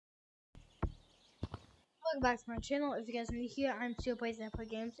Welcome back to my channel. If you guys are new here, I'm still playing Play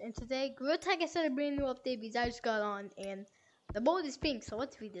Games, and today Gorilla Tag has a brand new update because I just got on, and the board is pink. So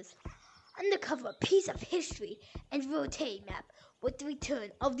let's read this. Undercover piece of history and rotate map with the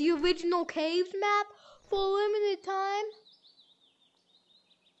return of the original caves map for a limited time.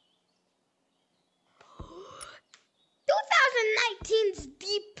 2019's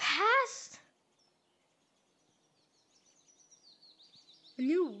deep past. A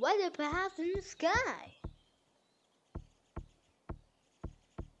new weather path in the sky.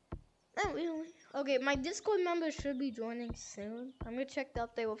 Not really. Okay, my Discord members should be joining soon. I'm gonna check the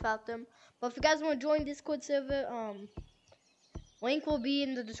update without them. But if you guys want to join Discord server, link will be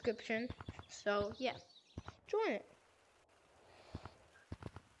in the description. So yeah, join it.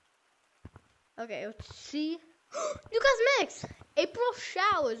 Okay, let's see. New cosmetics. April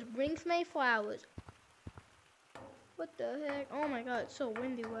showers brings May flowers. What the heck? Oh my god, it's so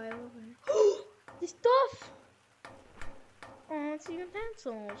windy where I live. This stuff. Oh, it's even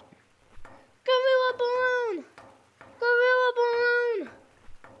pencils. Gorilla balloon! Gorilla balloon!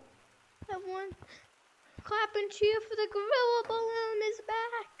 Everyone, clap and cheer for the gorilla balloon is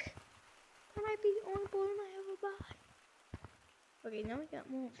back! That might be the only balloon I ever buy. Okay, now we got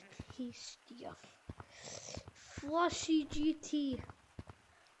more key stuff. Flushy GT.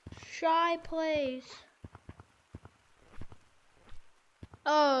 Shy plays.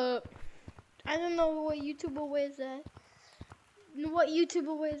 I don't know what YouTuber wears that. What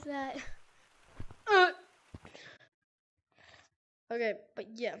YouTuber wears that? Okay, but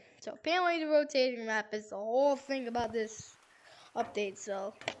yeah, so apparently the rotating map is the whole thing about this update,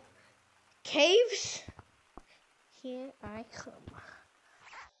 so caves, here I come.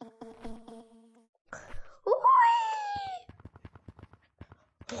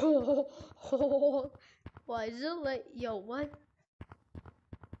 Why is it like, yo, what?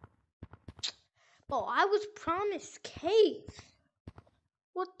 Oh, I was promised caves.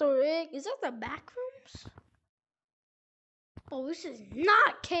 What the heck? Is that the back rooms? Oh, this is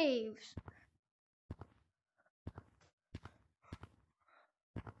not caves.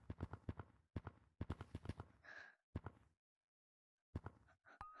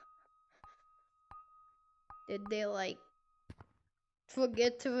 Did they like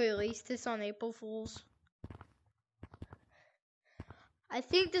forget to release this on April Fools? I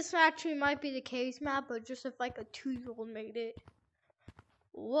think this actually might be the caves map, but just if like a 2-year-old made it.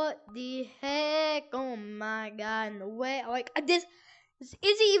 What the heck? Oh my god, no way. Like, this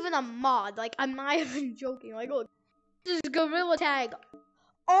isn't even a mod. Like, I'm not even joking. Like, look, this is Gorilla Tag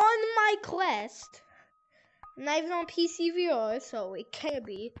on my Quest. Not even on PC VR, so it can't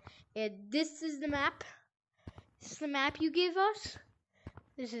be. And this is the map. This is the map you give us.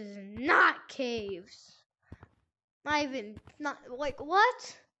 This is not caves. Not even, not, like,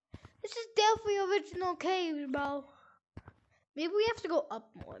 what? This is definitely original caves, bro. Maybe we have to go up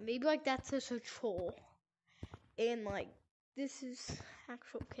more. Maybe like that's just a troll. And like this is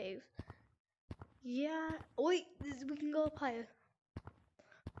actual cave. Yeah. Wait, we can go up higher.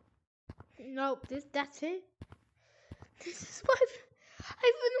 Nope, that's it. This is what I've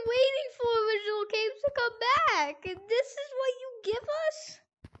been waiting for, original caves to come back. And this is what you give us?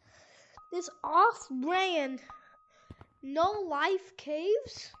 This off-brand no life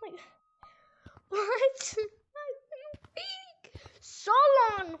caves? Like what? So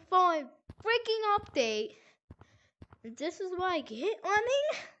long for a freaking update. This is what I get,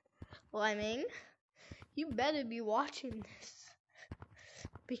 Lemming, you better be watching this.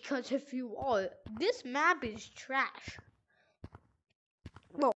 Because if you are, this map is trash.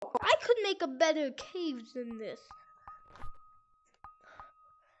 Well, I could make a better caves than this.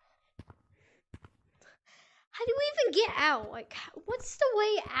 How do we even get out? Like, what's the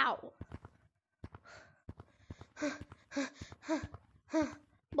way out?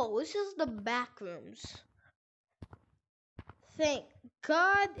 Well, this is the back rooms. Thank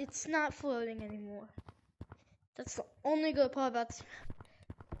God it's not floating anymore. That's the only good part about this.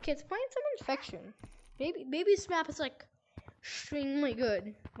 Okay, it's playing some infection. Maybe this map is like extremely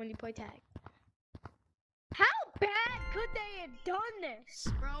good when you play tag. How bad could they have done this,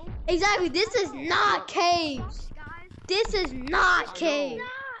 bro? Exactly, this is not caves. This is not caves.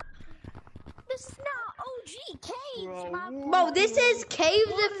 This is not OG caves, Bro, this is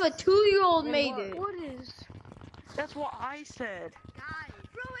caves if a 2-year-old made it. What is? That's what I said. Guys,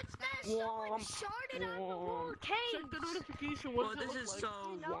 bro, it's that someone sharded out the whole cave. Check the notification. What this is so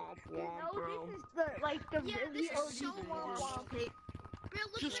womp womp, bro. This is the really this is so womp womp.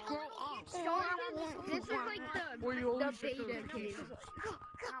 Just scroll up. This is like the beta cave.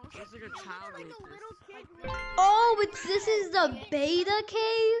 It's like a child made this. Oh, this is the beta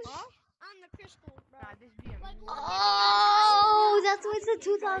caves? On the crystal, bro. God, this be amazing. Oh, that's why it's a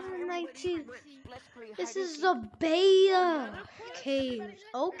 2019. This is the beta caves.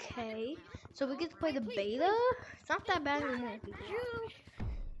 Okay, so we get to play the beta. It's not that bad anymore.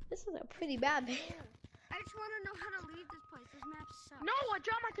 This is a pretty bad beta. I just want to know how to leave this place. This map sucks. No, I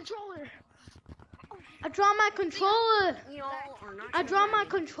dropped my controller. I draw my controller. Y'all are not I draw my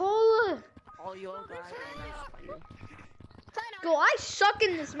controller. all y'all guys are not funny. Yo, I suck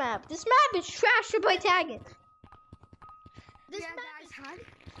in this map. This map is trash to play tagging. This map is hard.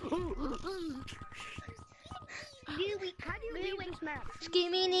 How do you leave this map?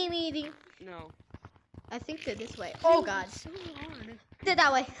 Skimmy meeting. No. I think they're this way. Oh god. So hard. They're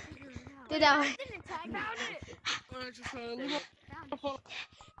that way. They're that way. Didn't tag me.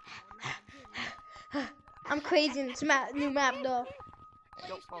 I'm crazy in this new map though.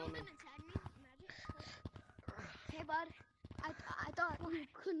 Don't follow me. Hey, bud. I thought you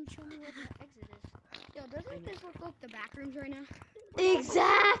couldn't show me where the exit is. Yo, doesn't this look like the back rooms right now?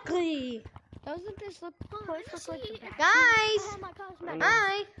 Exactly. Doesn't this look like the back Guys. Oh my gosh, man.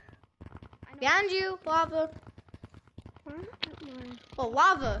 Hi. Behind you, lava. Oh,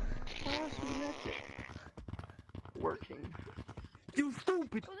 lava. Working. You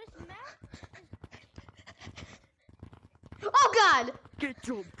stupid! Oh god. Get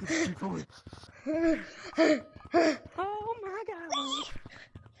your pussy boy. Oh my gosh.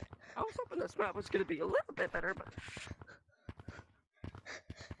 I was hoping this map was gonna be a little bit better, but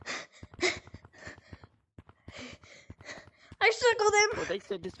I circled him. well, they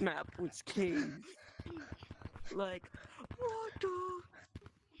said this map was cave. Like, what the?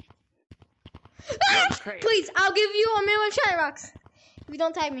 Ah! Crazy. Please, I'll give you a million shiny rocks if you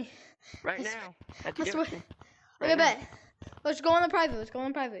don't tag me. Right now. At the I swear. junction. Okay, Right now. bet. Let's go on the private. Let's go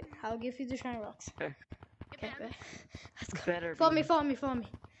on private. I'll give you the shiny rocks. Okay. Okay, bet. Let's go. Better Follow be. me, follow me, follow me.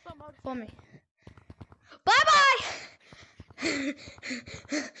 Follow me. Bye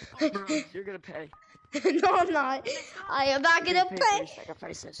Bro, you're gonna pay. bye. No, I'm not. I am not You're gonna pay for your pay.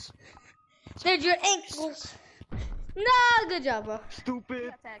 sacrifices. There's your ankles. No, good job, bro.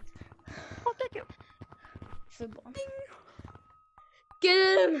 Stupid. I'll take it. Football.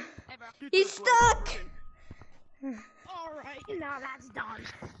 Get him. He's stuck. Alright, now that's done.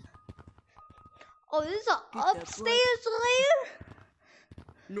 Oh, this is an Get that upstairs layer?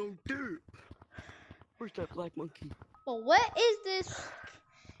 No dirt. Where's that black monkey? But what is this?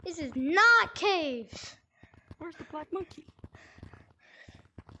 This is not caves. Where's the black monkey?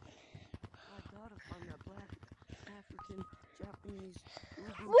 I gotta find that black African Japanese.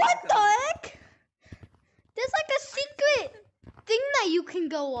 What the heck? There's like a secret thing that you can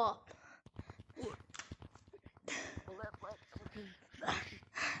go up. Well, that black African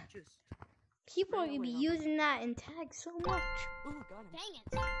just. People are gonna be using that in tags so much. Oh, got him. Dang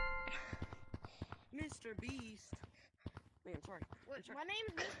it. Mr. Beast. Man, sorry. Wait, my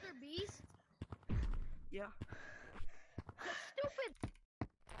name's Mr. Beast. Yeah. Stupid.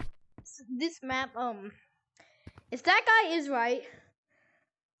 This map, if that guy is right,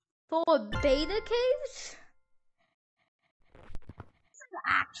 for beta caves, this is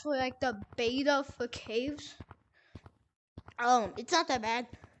actually like the beta for caves. It's not that bad.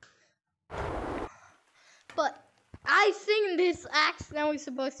 But I think this accidentally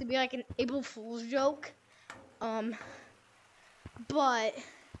supposed to be like an April Fool's joke. But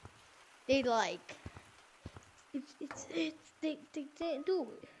they like they didn't do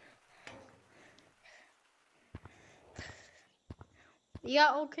it.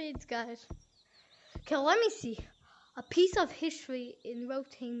 Yeah, okay, guys. Okay, let me see. A piece of history in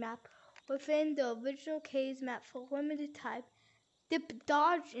rotating map within the original caves map for limited time. Dip,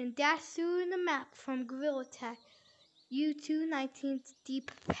 dodge, and dash through the map from Gorilla Attack. U219's deep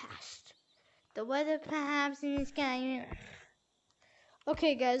past. The weather perhaps in the sky.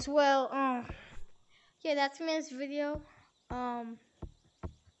 Okay, guys. Well, yeah, that's this video.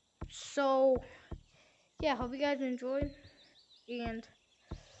 So, yeah, hope you guys enjoyed. And,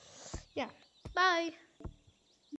 yeah, bye.